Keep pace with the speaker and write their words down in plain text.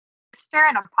hipster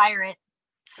and a pirate.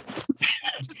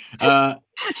 Uh,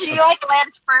 You like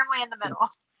lands firmly in the middle.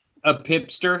 a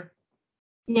pipster.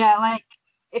 Yeah, like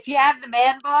if you have the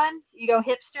man bun, you go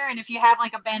hipster, and if you have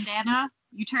like a bandana,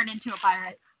 you turn into a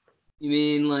pirate. You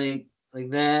mean like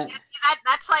that?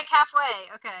 That's like halfway.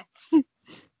 Okay.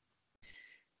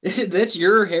 That's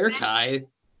your hair tie.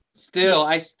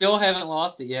 I still haven't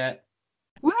lost it yet,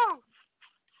 Woo!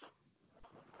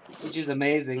 which is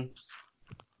amazing.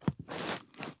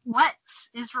 What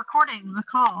is recording the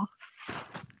call?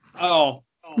 Oh,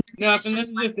 nothing. This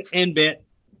is just the end bit.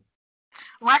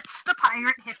 What's the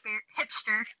pirate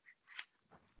hipster?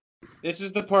 This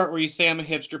is the part where you say I'm a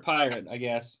hipster pirate, I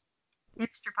guess.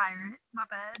 Hipster pirate. My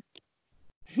bad.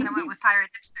 I went with pirate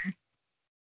hipster.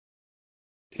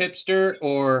 Pipster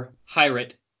or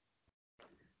pirate.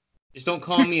 Just don't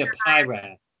call me a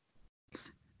pirate.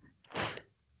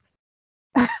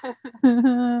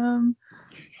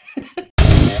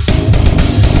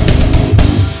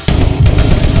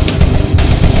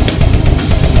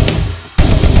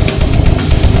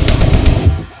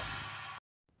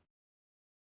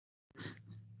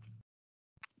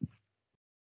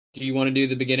 Do you want to do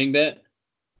the beginning bit?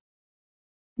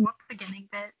 What beginning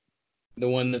bit? The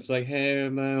one that's like, hey,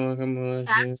 everybody, welcome.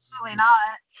 Absolutely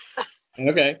not.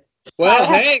 Okay. Well,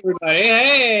 hey, everybody.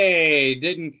 Hey,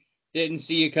 didn't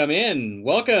see you come in.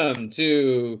 Welcome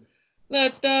to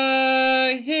Let's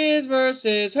Die, His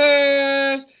versus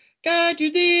Hers. Guide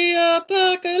to the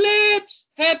apocalypse.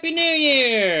 Happy New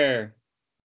Year.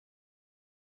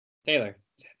 Taylor.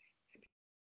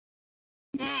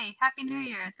 Yay, Happy New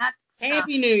Year. That's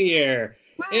Happy New Year.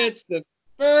 Woo. It's the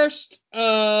first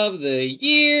of the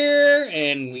year,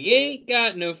 and we ain't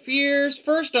got no fears.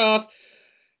 First off,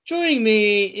 joining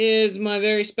me is my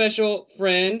very special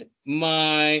friend,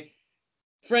 my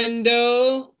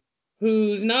friendo,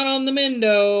 who's not on the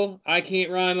mendo. I can't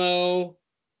rhyme-o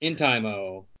in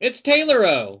time-o. It's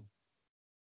Taylor-o.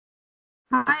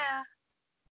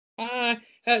 Hiya.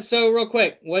 So real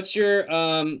quick, what's your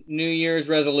New Year's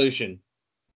resolution?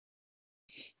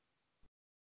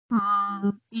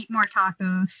 Eat more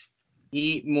tacos.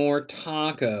 Eat more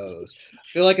tacos. I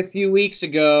feel like a few weeks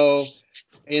ago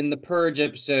in the Purge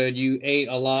episode, you ate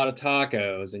a lot of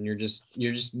tacos, and you've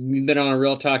been on a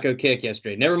real taco kick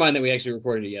yesterday. Never mind that we actually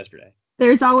recorded it yesterday.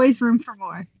 There's always room for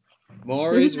more.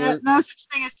 There's no such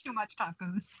thing as too much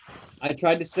tacos. I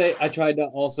tried to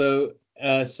also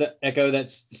echo that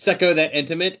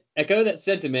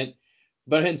sentiment,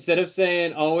 but instead of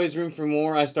saying always room for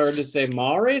more, I started to say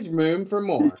always room for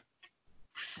more.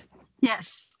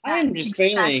 Yes. I'm just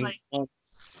failing.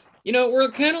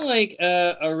 We're kind of like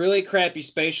a really crappy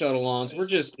space shuttle launch. We're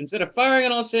just, instead of firing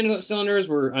on all cylinders,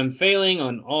 I'm failing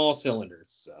on all cylinders.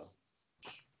 So,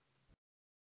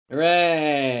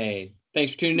 hooray!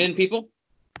 Thanks for tuning in, people.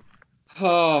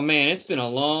 Oh man, it's been a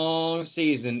long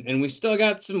season, and we still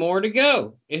got some more to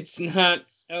go. It's not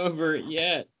over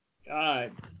yet.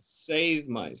 God, save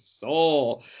my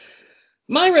soul.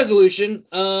 My resolution,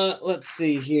 let's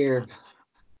see here.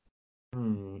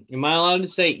 Am I allowed to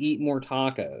say eat more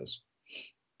tacos?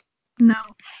 No.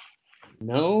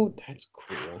 No? That's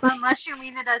cruel. Unless you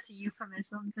mean it as a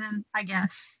euphemism, then I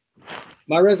guess.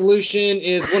 My resolution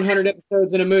is 100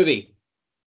 episodes in a movie.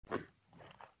 A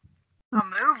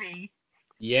movie?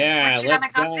 Yeah, what you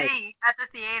gonna go see at the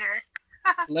theater?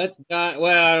 Let's Die.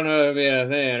 Well, I don't know if it'll be a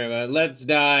theater, but Let's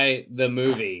Die the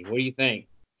movie. What do you think?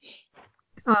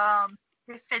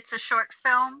 If it's a short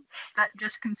film that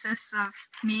just consists of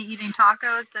me eating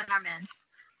tacos, then I'm in.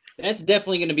 That's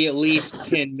definitely going to be at least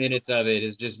 10 minutes of it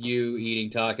is just you eating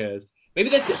tacos. Maybe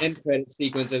that's the end credit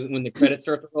sequence. When the credits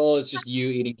start to roll, it's just you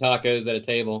eating tacos at a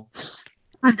table.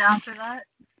 I'm down for that.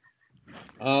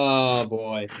 Oh,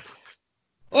 boy.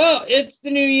 Well, it's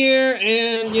the new year,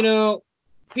 and,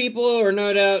 people are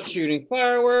no doubt shooting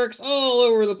fireworks all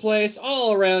over the place,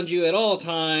 all around you at all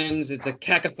times. It's a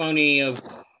cacophony of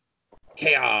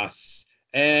chaos.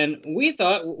 And we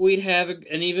thought we'd have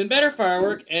an even better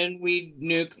firework, and we'd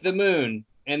nuke the moon.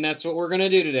 And that's what we're going to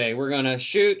do today. We're going to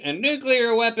shoot a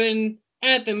nuclear weapon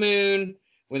at the moon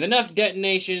with enough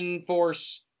detonation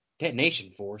force, oh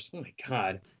my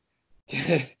God,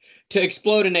 to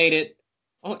explodinate it.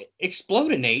 Oh,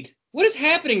 explodinate? What is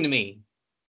happening to me?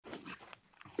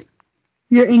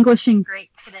 You're Englishing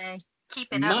great today. Keep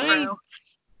it up, bro. My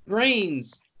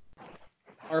brains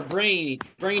are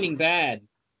braining bad.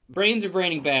 Brains are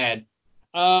braining bad.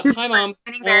 Hi, Mom.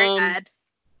 Braining very bad.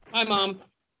 Hi, Mom.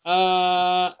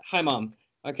 Hi, Mom.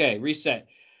 Okay, reset.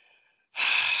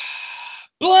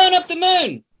 Blowing up the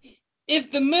moon!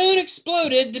 If the moon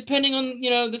exploded, depending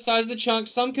on, the size of the chunk,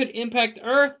 some could impact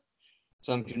Earth,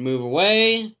 some could move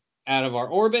away, out of our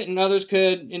orbit, and others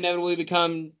could inevitably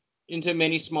become into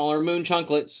many smaller moon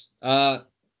chunklets.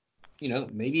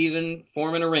 Maybe even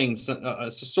forming a ring,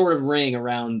 a sort of ring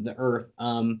around the Earth.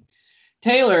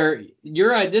 Taylor,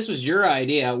 this was your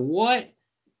idea. What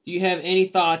do you have any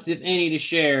thoughts, if any, to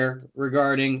share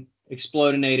regarding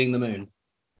explodinating the moon?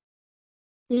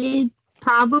 It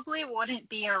probably wouldn't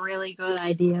be a really good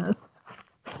idea.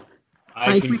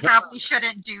 We probably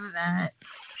shouldn't do that.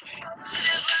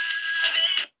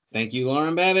 Thank you,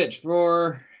 Lauren Babich,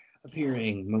 for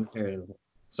appearing momentarily.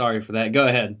 Sorry for that. Go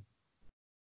ahead.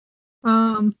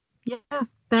 Yeah,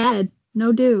 bad.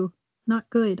 No do. Not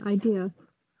good idea.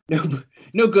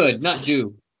 No good. Not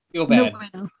do. Feel bad.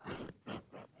 No.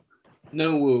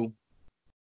 No woo.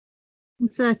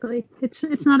 Exactly.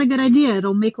 It's not a good idea.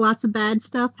 It'll make lots of bad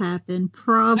stuff happen.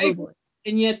 Probably.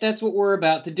 And yet that's what we're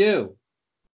about to do.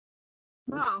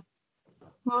 Oh.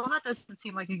 Well, that doesn't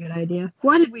seem like a good idea.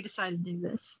 Why did we decide to do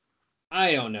this?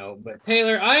 I don't know, but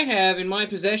Taylor, I have in my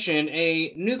possession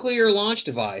a nuclear launch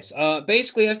device.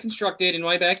 Basically, I've constructed in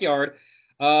my backyard,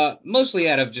 mostly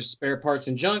out of just spare parts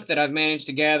and junk that I've managed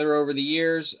to gather over the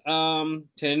years to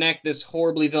enact this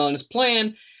horribly villainous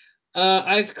plan.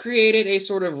 I've created a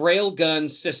sort of railgun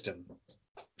system.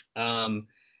 And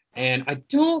I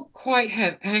don't quite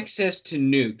have access to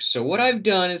nukes. So what I've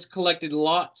done is collected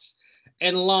lots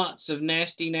and lots of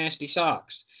nasty, nasty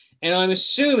socks. And I'm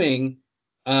assuming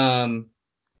that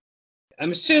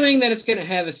it's going to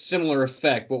have a similar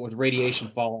effect, but with radiation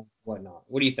falling and whatnot.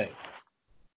 What do you think?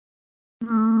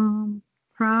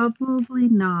 Probably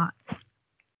not.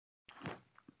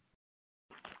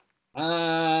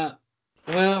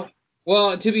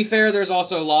 Well, to be fair, there's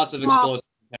also lots of explosives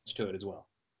attached to it as well.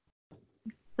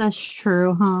 That's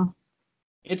true, huh?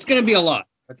 It's going to be a lot.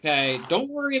 Okay, don't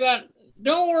worry about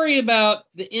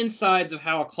the insides of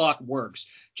how a clock works.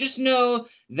 Just know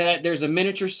that there's a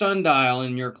miniature sundial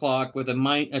in your clock with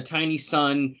a tiny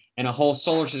sun and a whole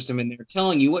solar system in there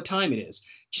telling you what time it is.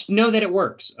 Just know that it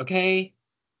works, okay?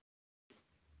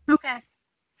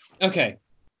 Okay.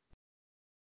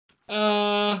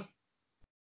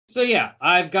 So yeah,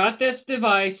 I've got this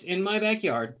device in my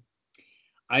backyard.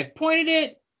 I've pointed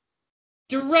it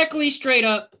directly straight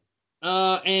up.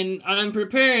 And I'm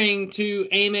preparing to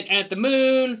aim it at the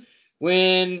moon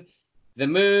when the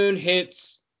moon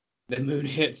hits.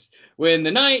 When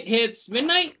the night hits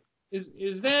midnight.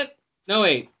 Is that? No,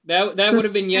 wait. That would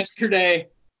have been yesterday.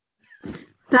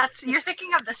 You're thinking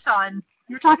of the sun.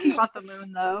 You're talking about the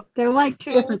moon, though. They're like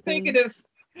two different things.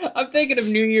 I'm thinking of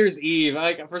New Year's Eve.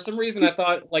 For some reason, I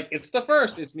thought it's the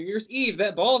first. It's New Year's Eve.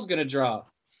 That ball's gonna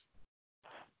drop.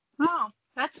 Oh,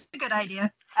 that's a good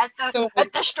idea. At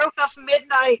the stroke of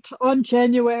midnight on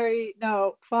January.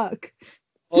 No, fuck.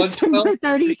 On December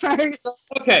 31st.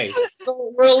 Okay,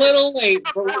 so we're a little late,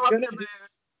 but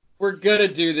we're gonna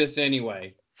do this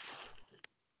anyway.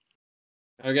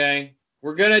 Okay,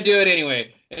 we're gonna do it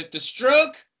anyway. At the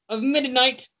stroke of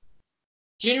midnight,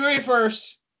 January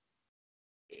 1st,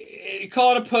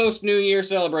 call it a post-New Year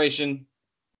celebration.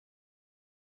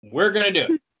 We're gonna do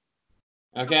it.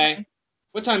 Okay?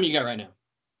 What time you got right now?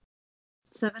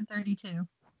 7:32.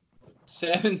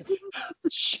 7.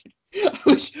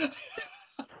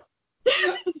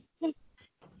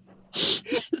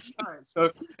 All right,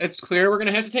 so it's clear we're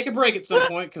gonna have to take a break at some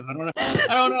point because I don't know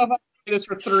if I can do this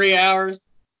for 3 hours.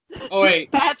 Oh wait,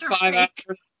 5 hours,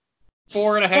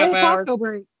 4.5 hours.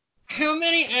 Break. How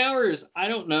many hours? I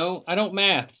don't know. I don't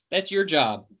math. That's your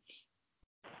job.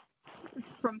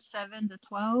 From 7 to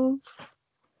 12.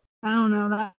 I don't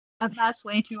know. That's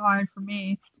way too hard for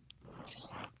me.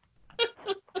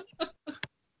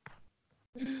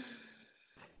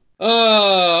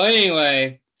 Oh,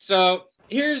 anyway. So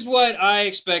here's what I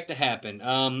expect to happen.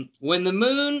 When the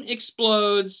moon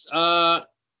explodes, we're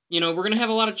gonna have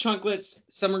a lot of chunklets.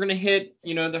 Some are gonna hit,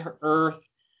 the Earth.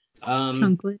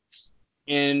 Chunklets.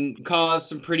 And cause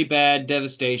some pretty bad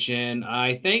devastation.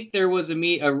 I think there was a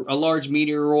large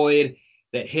meteoroid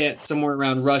that hit somewhere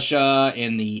around Russia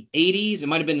in the 80s. It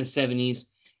might have been the 70s.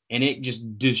 And it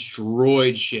just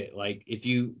destroyed shit. Like, if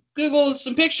you Google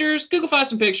some pictures, Google-fy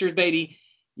some pictures, baby,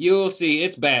 you'll see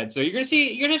it's bad. So you're going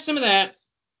to have some of that.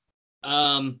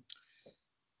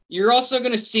 You're also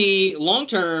going to see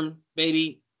long-term,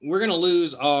 baby, we're going to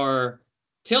lose our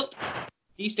tilt,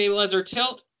 destabilize our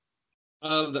tilt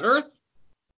of the Earth.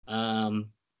 Our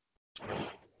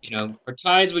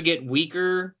tides would get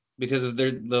weaker because of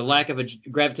the lack of a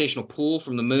gravitational pull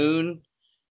from the moon.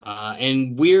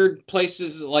 And weird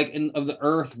places of the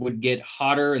Earth would get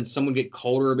hotter and some would get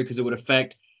colder because it would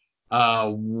affect,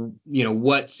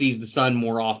 what sees the sun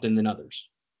more often than others.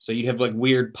 So you have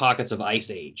weird pockets of ice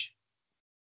age.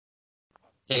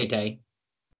 Tay-Tay.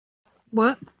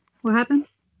 What? What happened?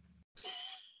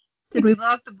 Did we blow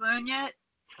up the balloon yet?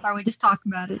 Or are we just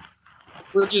talking about it?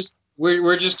 We're just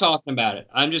talking about it.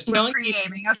 I'm just telling you.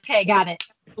 Pre-gaming. Okay, got it.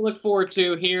 To look forward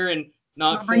to here in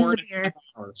not 4.5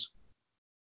 hours.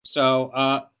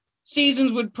 So,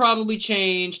 seasons would probably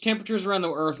change. Temperatures around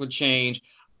the Earth would change.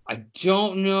 I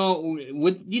don't know.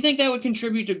 Do you think that would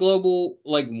contribute to global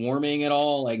warming at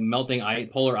all, like melting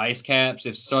polar ice caps,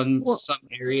 if some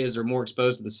areas are more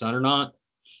exposed to the sun or not?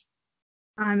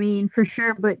 I mean, for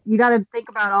sure, but you got to think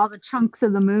about all the chunks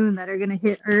of the moon that are going to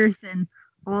hit Earth, and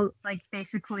all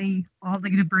basically all the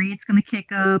debris it's going to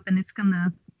kick up, and it's going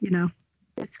to,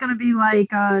 it's going to be like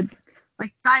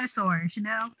dinosaurs.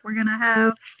 We're going to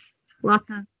have lots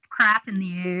of crap in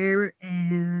the air,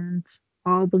 and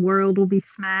all the world will be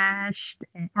smashed,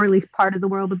 or at least part of the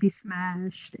world will be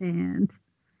smashed, and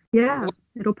yeah,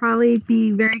 it'll probably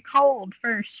be very cold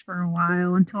first for a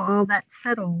while until all that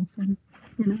settles, and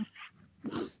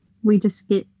we just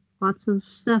get lots of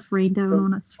stuff rained down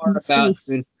on us from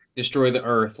space. Destroy the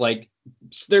Earth.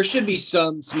 There should be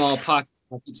some small pockets.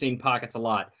 I keep saying pockets a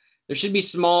lot. There should be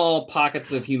small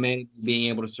pockets of humanity being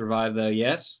able to survive, though.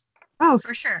 Yes. Oh,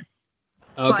 for sure.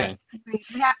 Okay. But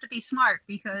we have to be smart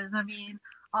because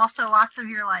also lots of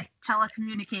your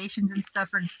telecommunications and stuff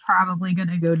are probably going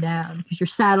to go down because your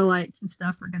satellites and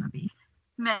stuff are going to be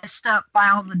messed up by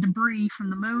all the debris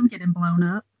from the moon getting blown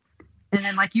up. And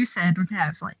then, like you said, we're going to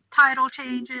have tidal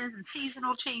changes and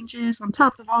seasonal changes on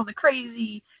top of all the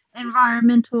crazy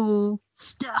environmental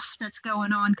stuff that's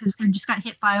going on because we just got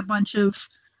hit by a bunch of,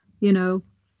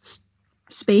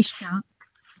 space junk.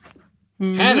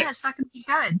 And it's not going to be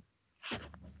good.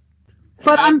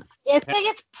 But I think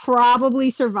it's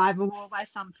probably survivable by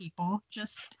some people,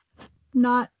 just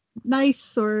not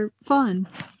nice or fun.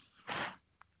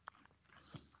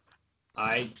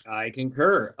 I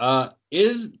concur.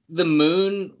 Is the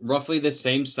moon roughly the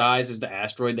same size as the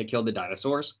asteroid that killed the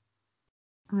dinosaurs?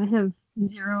 I have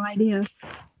zero idea.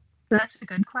 That's a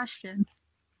good question.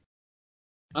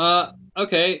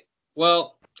 Okay.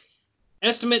 Well,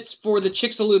 estimates for the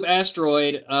Chicxulub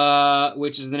asteroid,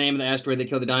 which is the name of the asteroid that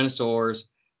killed the dinosaurs,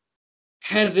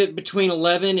 has it between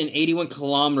 11 and 81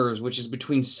 kilometers, which is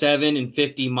between 7 and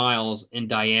 50 miles in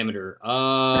diameter.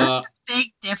 That's a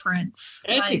big difference.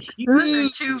 Those are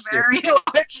two very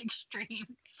large extremes.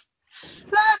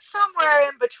 That's somewhere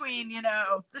in between,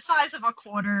 the size of a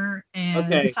quarter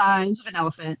and the size of an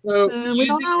elephant. So we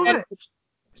don't know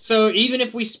So even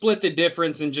if we split the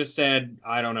difference and just said,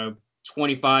 I don't know,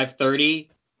 25,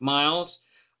 30 miles,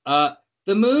 the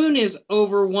moon is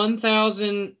over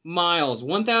 1,000 miles,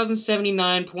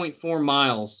 1,079.4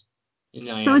 miles in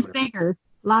diameter. So it's bigger,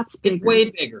 lots bigger. It's way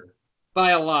bigger,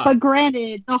 by a lot. But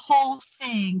granted, the whole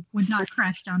thing would not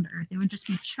crash down to Earth. It would just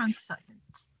be chunks of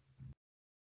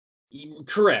it.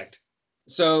 Correct.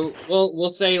 So we'll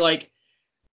say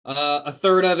a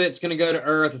third of it's going to go to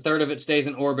Earth, a third of it stays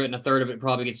in orbit, and a third of it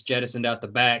probably gets jettisoned out the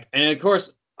back. And of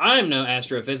course, I'm no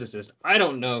astrophysicist. I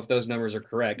don't know if those numbers are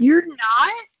correct. You're not?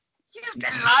 You've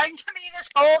been lying to me this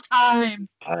whole time.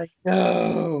 I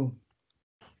know.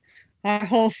 Our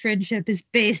whole friendship is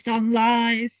based on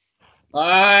lies.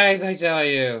 Lies, I tell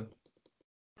you.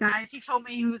 Guys, he told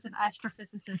me he was an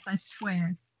astrophysicist, I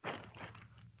swear.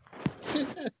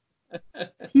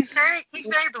 He's very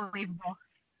believable.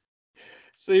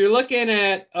 So you're looking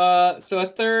at so a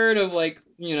third of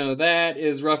that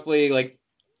is roughly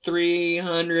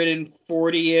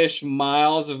 340-ish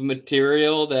miles of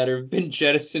material that have been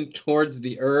jettisoned towards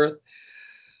the Earth.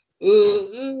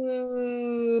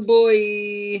 Ooh,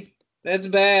 boy, that's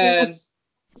bad.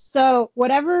 So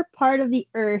whatever part of the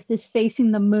Earth is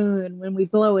facing the moon when we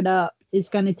blow it up is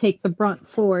going to take the brunt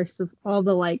force of all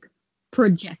the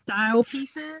projectile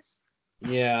pieces.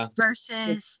 Yeah.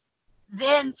 Versus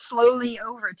then slowly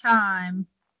over time,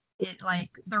 it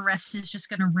the rest is just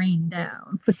going to rain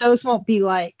down. But those won't be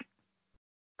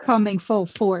coming full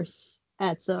force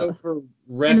at the. So for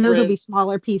reference, and those will be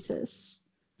smaller pieces.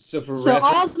 So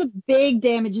all the big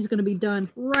damage is going to be done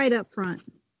right up front.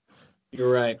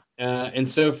 You're right. And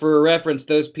so for reference,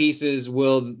 those pieces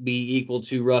will be equal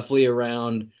to roughly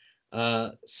around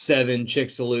 7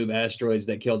 Chicxulub asteroids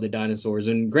that killed the dinosaurs.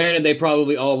 And granted, they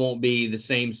probably all won't be the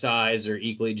same size or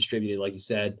equally distributed, like you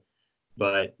said.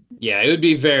 But yeah, it would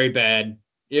be very bad.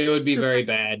 It would be very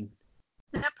bad.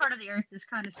 That part of the Earth is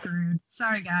kind of screwed.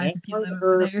 Sorry, guys, if you live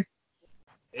over there.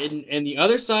 And the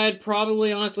other side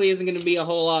probably, honestly, isn't going to be a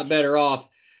whole lot better off.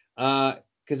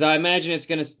 Because I imagine it's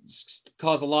going to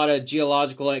cause a lot of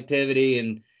geological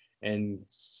activity and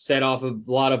set off a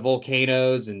lot of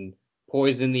volcanoes and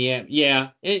poison the air.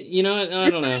 Yeah, I don't know.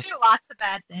 It's going to do lots of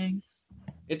bad things.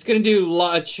 It's going to do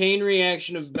a chain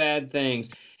reaction of bad things.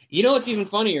 You know what's even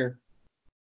funnier?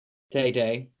 Tay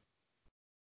Tay.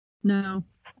 No.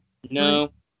 No. Your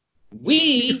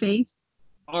We face.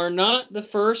 are not the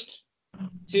first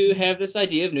to have this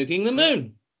idea of nuking the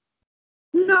moon.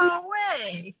 No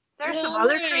way. There's some No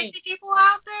other way. crazy people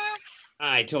out there.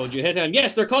 I told you ahead of time.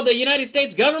 Yes, they're called the United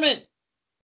States government.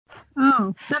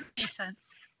 Oh, that makes sense.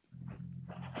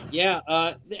 Yeah,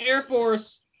 the Air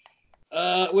Force,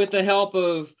 with the help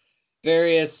of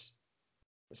various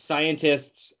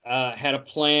scientists, had a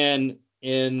plan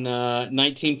in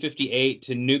 1958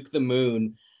 to nuke the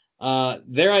moon.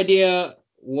 Their idea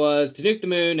was to nuke the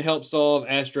moon to help solve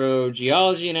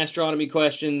astrogeology and astronomy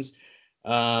questions,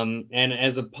 and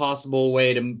as a possible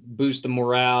way to boost the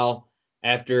morale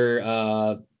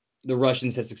after the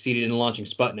Russians had succeeded in launching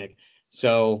Sputnik.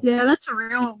 So, Yeah, that's a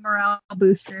real morale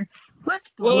booster.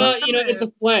 Let's blow well, up the you know, moon. it's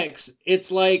a flex.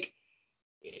 It's like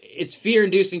it's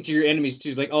fear-inducing to your enemies too.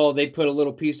 It's like, oh, they put a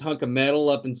little hunk of metal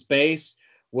up in space.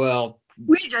 Well,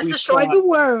 We just destroyed the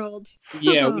world.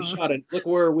 Yeah, we shot it. Look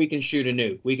where we can shoot a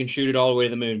nuke. We can shoot it all the way to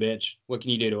the moon, bitch. What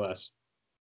can you do to us?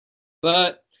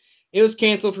 But it was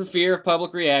canceled for fear of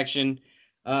public reaction.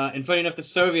 And funny enough, the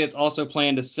Soviets also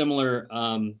planned a similar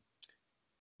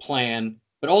plan,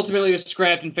 but ultimately it was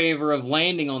scrapped in favor of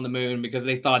landing on the moon because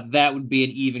they thought that would be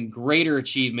an even greater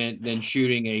achievement than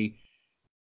shooting a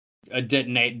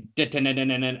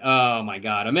oh my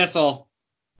god, a missile.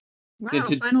 Wow,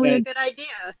 finally a good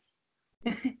idea.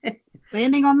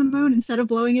 Landing on the moon instead of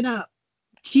blowing it up.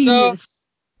 Genius. So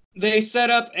they set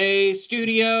up a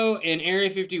studio in Area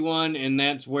 51, and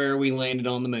that's where we landed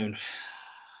on the moon.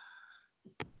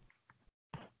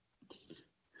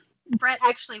 Brett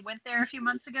actually went there a few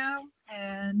months ago,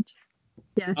 and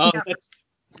yeah.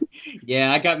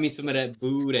 Yeah, I got me some of that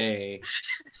booty.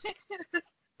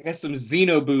 I got some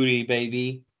Xeno booty,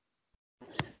 baby.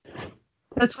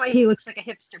 That's why he looks like a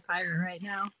hipster pirate right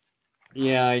now.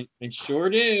 Yeah, I sure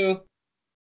do.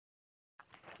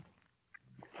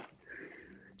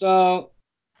 So,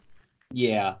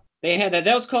 yeah, they had that.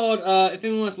 That was called, if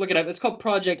anyone wants to look it up, it's called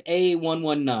Project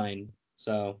A119.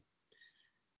 So,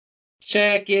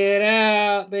 check it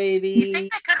out, baby. You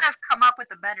think they could have come up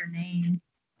with a better name?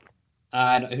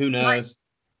 Who knows?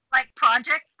 Like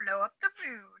Project Blow Up the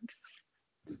Moon.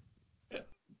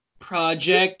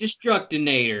 Project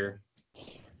Destructinator.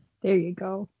 There you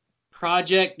go.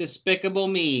 Project Despicable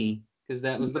Me, because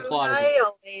that was the plot of it.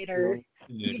 Annihilator.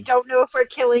 You don't know if we're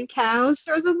killing cows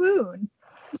or the moon.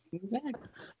 Exactly.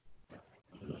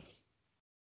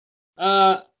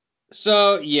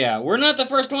 So yeah, we're not the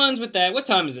first ones with that. What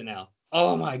time is it now?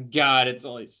 Oh my god, it's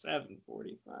only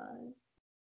 7:45.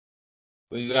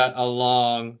 We've got a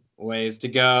long ways to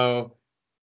go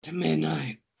to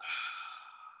midnight.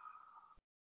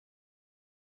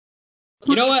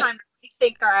 You know what? Time to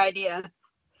rethink our idea.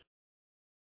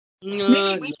 Maybe we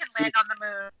can land on the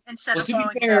moon instead of blowing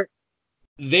it up.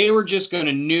 They were just going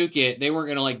to nuke it. They weren't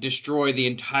going to like destroy the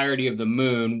entirety of the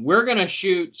moon. We're going to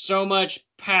shoot so much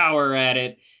power at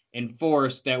it and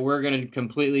force that we're going to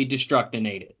completely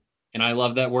destructinate it. And I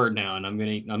love that word now, and I'm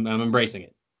embracing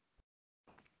it.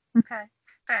 Okay,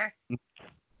 fair.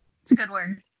 It's a good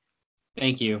word.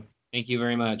 Thank you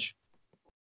very much.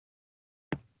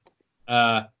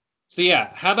 So yeah,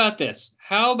 how about this?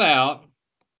 How about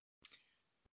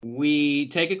we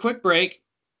take a quick break?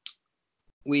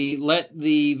 We let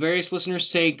the various listeners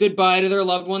say goodbye to their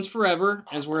loved ones forever,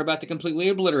 as we're about to completely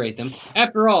obliterate them.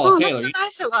 After all, Taylor, that's so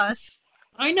nice of us.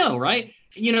 I know, right?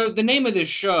 You know, the name of this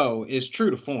show is true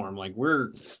to form. Like,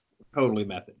 we're totally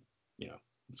method. You know,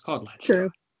 it's called Let's True.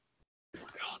 We're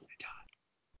all gonna die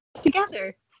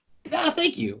together. Ah,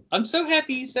 thank you. I'm so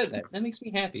happy you said that. That makes me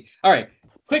happy. All right,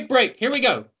 quick break. Here we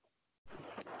go.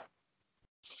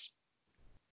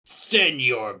 Send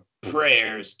your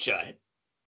prayers to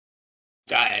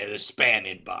the spam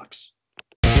inbox.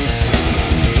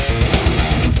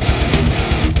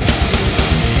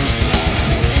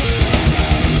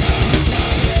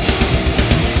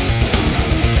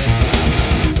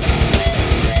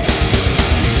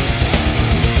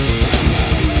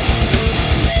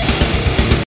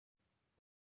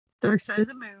 Dark Side of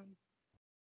the Moon.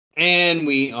 And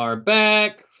we are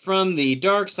back from the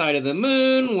dark side of the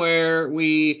moon, where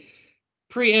we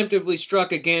preemptively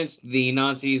struck against the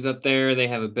Nazis up there. They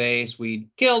have a base. We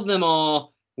killed them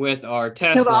all with our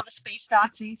test. Killed all the space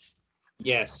Nazis.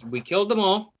 Yes, we killed them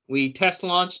all. We test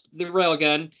launched the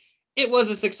railgun. It was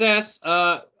a success.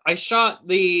 I shot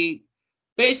a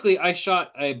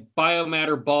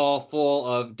biomatter ball full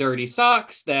of dirty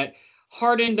socks that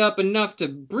hardened up enough to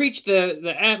breach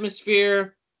the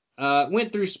atmosphere,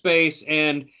 went through space,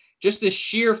 and just the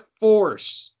sheer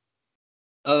force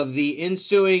of the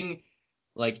ensuing,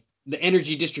 like, the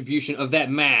energy distribution of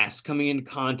that mass coming into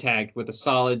contact with a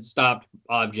solid stopped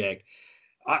object.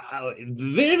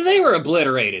 They were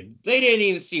obliterated. They didn't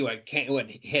even see what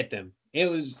hit them. It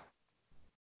was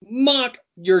Mock,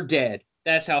 you're dead.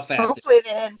 That's how fast. Hopefully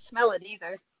they didn't smell it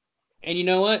either. And you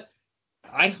know what?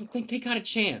 I don't think they got a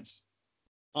chance.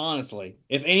 Honestly,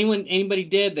 if anybody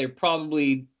did, they're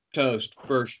probably toast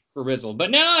for Rizzle.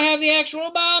 But now I have the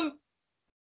actual bomb,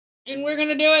 and we're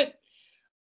gonna do it.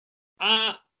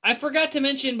 I forgot to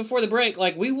mention before the break,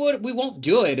 like we won't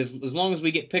do it as long as we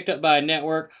get picked up by a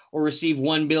network or receive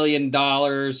 $1 billion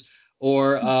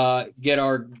or get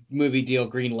our movie deal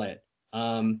greenlit.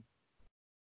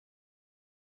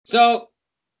 So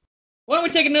why don't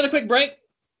we take another quick break?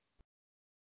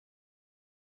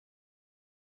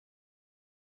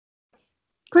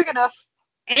 Quick enough.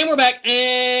 And we're back.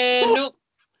 And nope.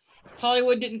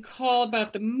 Hollywood didn't call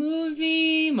about the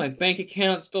movie. My bank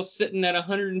account's still sitting at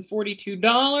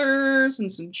 $142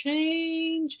 and some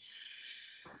change.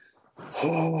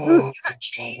 Oh, you got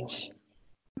change.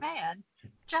 Man,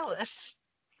 jealous.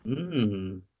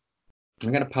 I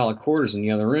got a pile of quarters in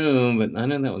the other room, but I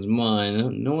know that was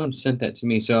mine. No one sent that to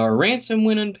me. So our ransom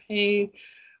went unpaid.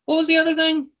 What was the other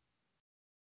thing?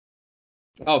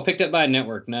 Oh, picked up by a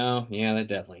network. No, yeah, that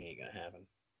definitely ain't gonna happen.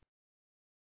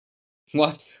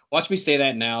 Watch me say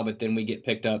that now, but then we get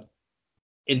picked up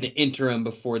in the interim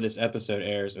before this episode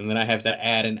airs, and then I have to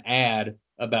add an ad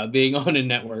about being on a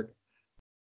network.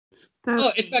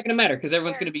 It's not going to matter because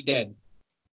everyone's going to be dead.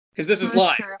 Because this is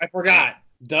live. True. I forgot.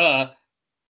 Duh.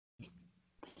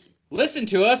 Listen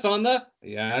to us on the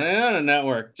Yada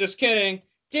Network. Just kidding.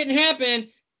 Didn't happen.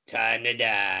 Time to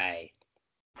die.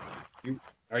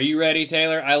 Are you ready,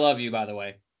 Taylor? I love you, by the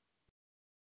way.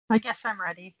 I guess I'm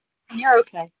ready. And you're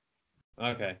okay.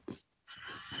 Okay.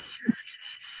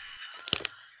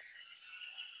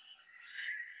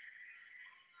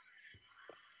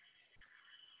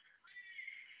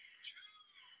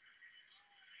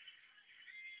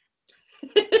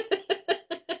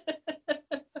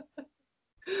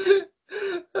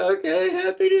 Okay,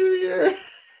 Happy New Year.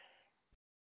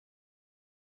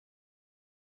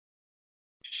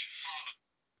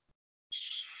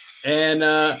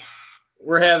 And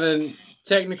we're having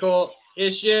technical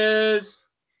issues.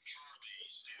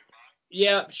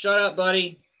 Yeah, shut up,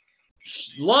 buddy.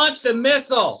 Launch the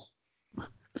missile.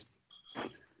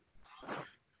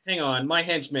 Hang on, my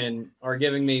henchmen are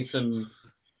giving me some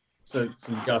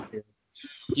guff here.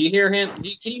 Do you hear him?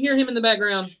 Can you hear him in the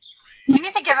background? You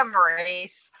need to give him a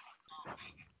raise.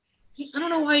 I don't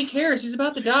know why he cares. He's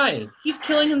about to die. He's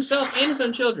killing himself and his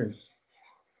own children.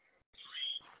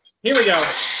 Here we go.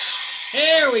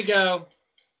 There we go.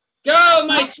 Go,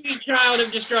 my sweet child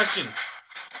of destruction.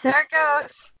 There it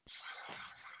goes.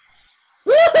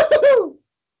 Woo-hoo-hoo!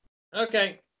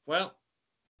 Okay, well,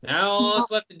 now all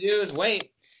that's left to do is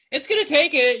wait. It's going to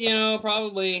take it,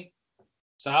 probably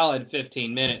solid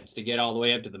 15 minutes to get all the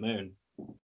way up to the moon.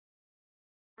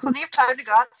 Plenty have time to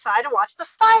go outside and watch the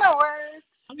fireworks.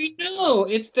 I mean, no,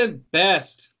 it's the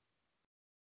best.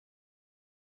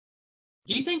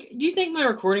 Do you think my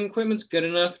recording equipment's good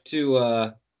enough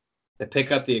to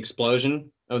pick up the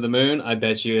explosion of the moon? I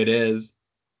bet you it is.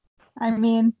 I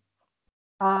mean,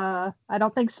 I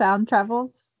don't think sound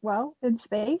travels well in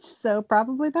space, so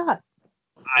probably not.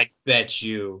 I bet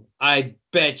you.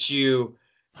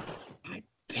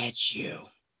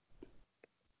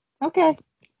 Okay,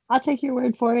 I'll take your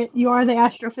word for it. You are the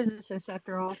astrophysicist,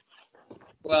 after all.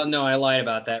 Well, no, I lied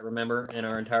about that, remember? And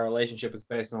our entire relationship is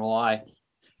based on a lie.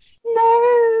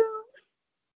 No!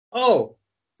 Oh,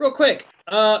 real quick.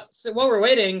 So while we're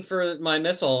waiting for my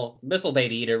missile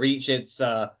baby to reach its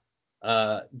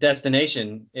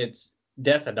destination, its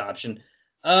death adoption,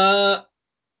 how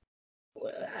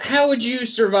would you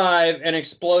survive an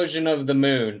explosion of the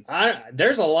moon?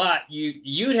 There's a lot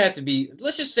you'd have to be.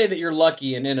 Let's just say that you're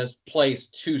lucky and in a place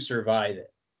to survive it.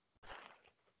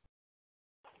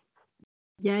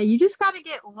 Yeah, you just gotta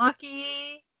get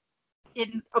lucky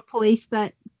in a place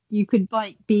that you could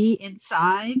be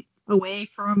inside, away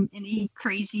from any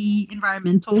crazy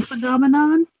environmental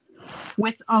phenomenon,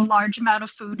 with a large amount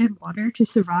of food and water to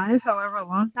survive, however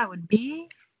long that would be.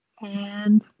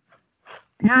 And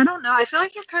yeah, I don't know. I feel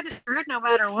like you're kind of screwed no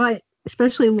matter what,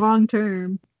 especially long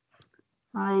term.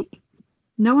 Like,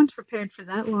 no one's prepared for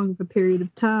that long of a period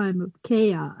of time of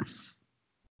chaos.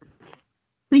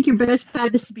 I think your best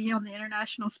bet is to be on the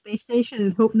International Space Station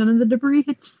and hope none of the debris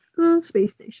hits the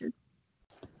space station.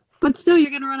 But still, you're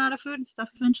going to run out of food and stuff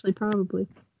eventually, probably.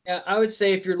 Yeah, I would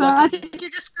say if you're lucky. So I think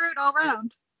you're just screwed all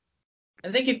around.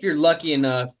 I think if you're lucky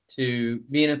enough to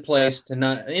be in a place to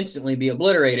not instantly be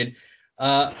obliterated,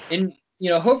 and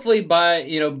hopefully by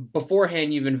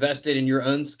beforehand you've invested in your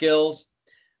own skills.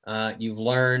 You've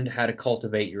learned how to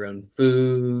cultivate your own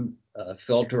food,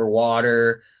 filter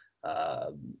water, uh,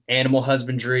 animal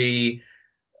husbandry,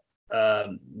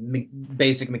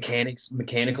 basic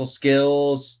mechanical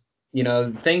skills.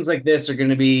 Things like this are going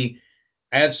to be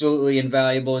absolutely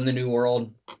invaluable in the new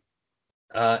world.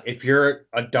 If you're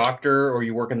a doctor or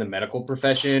you work in the medical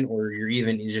profession or you're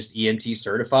even just EMT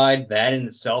certified, that in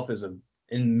itself is an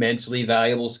immensely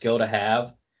valuable skill to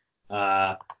have.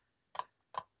 And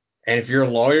if you're a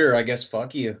lawyer, I guess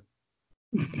fuck you.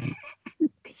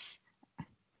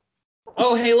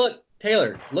 Oh, hey, look,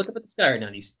 Taylor, look up at the sky right now.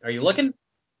 Are you looking?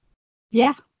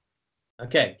 Yeah.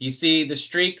 Okay. You see the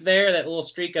streak there? That little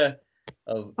streak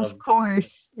of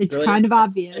course. It's brilliant? Kind of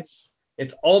obvious.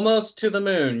 It's almost to the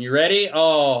moon. You ready?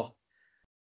 Oh.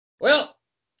 Well,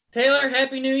 Taylor,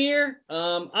 Happy New Year.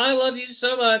 I love you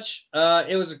so much.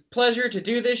 It was a pleasure to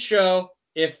do this show.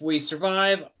 If we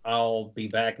survive, I'll be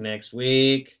back next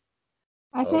week.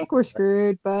 I think we're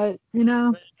screwed, but,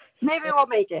 maybe we'll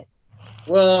make it.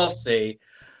 We'll see.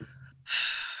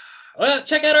 Well,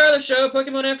 check out our other show,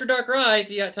 Pokemon After Dark Rye, if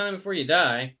you got time before you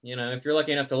die. If you're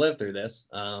lucky enough to live through this.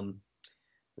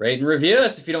 Rate and review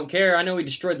us if you don't care. I know we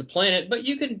destroyed the planet, but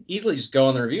you can easily just go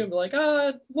on the review and be like,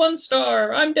 1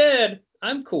 star, I'm dead.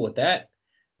 I'm cool with that.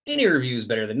 Any review is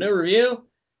better than no review.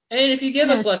 And if you give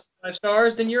us less than 5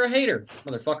 stars, then you're a hater,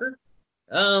 motherfucker.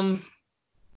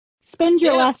 Spend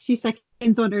your last few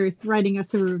seconds on Earth writing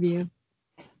us a review.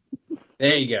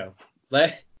 There you go.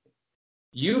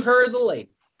 You heard the lady.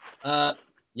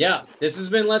 This has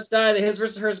been Let's Die, the His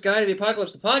vs. Hers Guide to the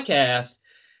Apocalypse, the podcast.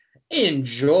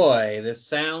 Enjoy the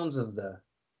sounds of the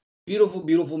beautiful,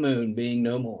 beautiful moon being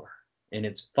no more in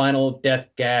its final death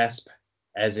gasp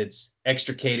as it's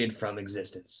extricated from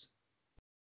existence.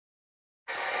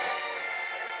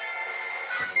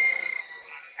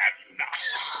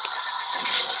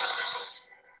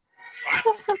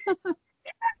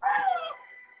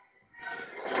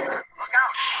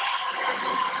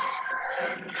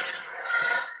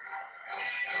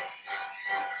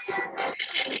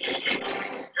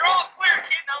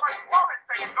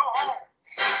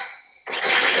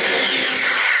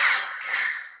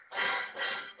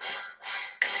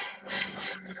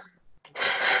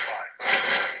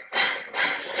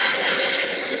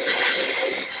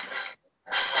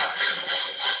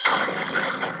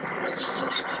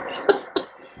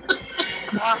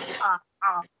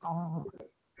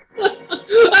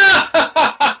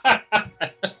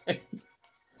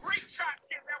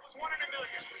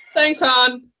 Thanks,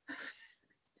 Han.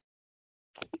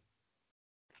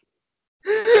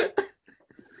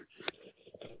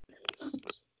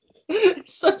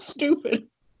 So stupid.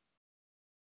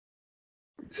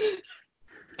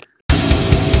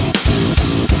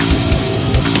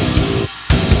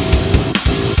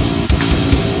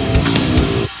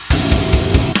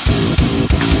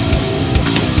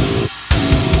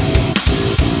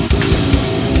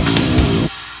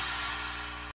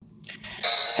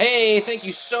 Hey, thank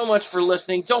you so much for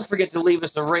listening. Don't forget to leave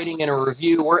us a rating and a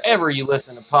review wherever you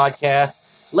listen to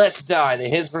podcasts. Let's Die, the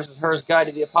His vs. Hers Guide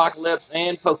to the Apocalypse,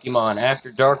 and Pokemon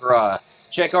After Dark Rye.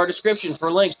 Check our description for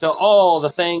links to all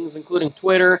the things, including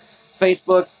Twitter,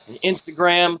 Facebook, and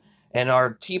Instagram, and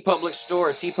our TeePublic store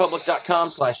at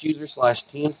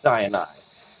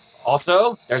teepublic.com/user/teamcyanide.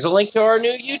 Also, there's a link to our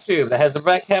new YouTube that has a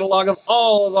back catalog of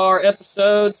all of our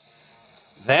episodes.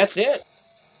 That's it.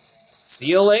 See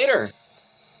you later.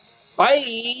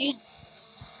 Bye.